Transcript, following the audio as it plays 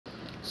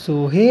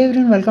So hey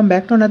everyone, welcome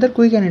back to another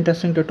quick and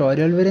interesting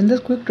tutorial, where in this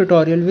quick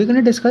tutorial we're going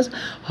to discuss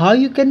how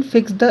you can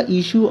fix the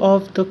issue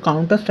of the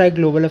Counter-Strike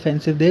Global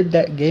Offensive,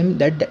 that game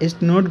that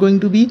is not going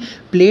to be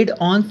played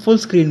on full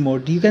screen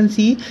mode. You can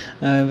see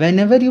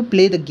whenever you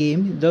play the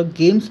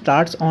game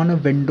starts on a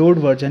windowed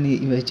version,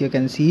 which you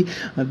can see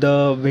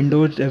the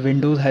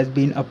Windows has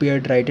been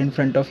appeared right in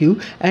front of you.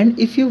 And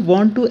if you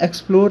want to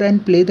explore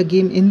and play the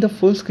game in the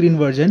full screen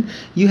version,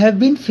 you have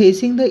been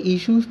facing the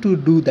issues to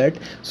do that.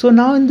 So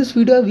now in this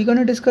video we're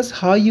gonna discuss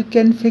how you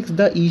can fix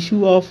the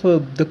issue of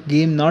the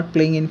game not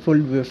playing in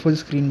full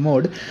screen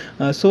mode.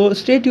 So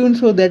stay tuned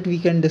so that we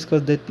can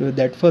discuss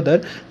that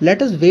further.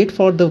 Let us wait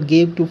for the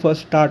game to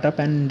first start up,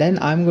 and then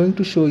I'm going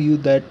to show you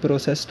that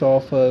process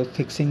of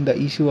fixing the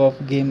issue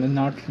of game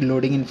not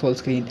loading in full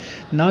screen.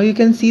 Now you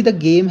can see the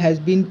game has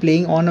been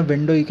playing on a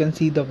window. You can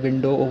see the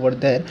window over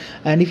there,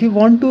 and if you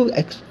want to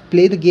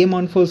play the game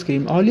on full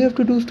screen, all you have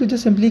to do is to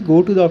just simply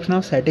go to the option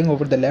of setting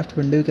over the left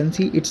window. You can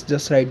see it's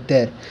just right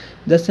there.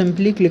 Just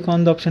simply click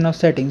on the option of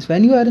settings.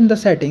 When you are in the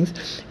settings,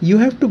 you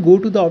have to go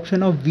to the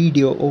option of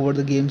video over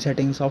the game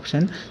settings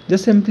option.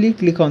 Just simply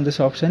click on this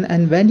option,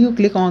 and when you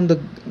click on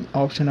the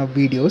option of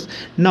videos,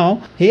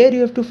 now here you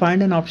have to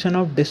find an option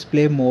of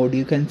display mode.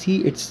 You can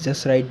see it's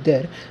just right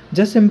there.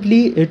 Just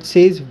simply, it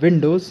says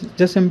Windows,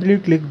 just simply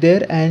click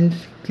there and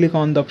click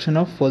on the option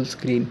of full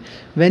screen.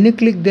 When you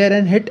click there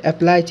and hit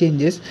apply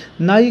changes,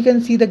 now you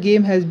can see the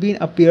game has been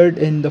appeared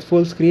in the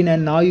full screen,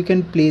 and now you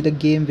can play the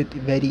game with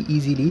very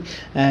easily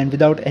and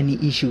without any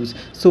issues.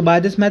 So by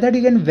this method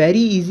you can very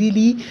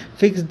easily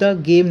fix the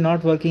game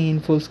not working in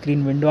full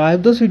screen window. I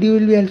hope this video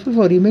will be helpful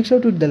for you. Make sure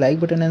to hit the like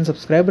button and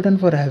subscribe button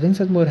for having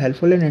such more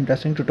helpful and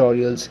interesting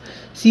tutorials.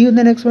 See you in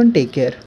the next one. Take care.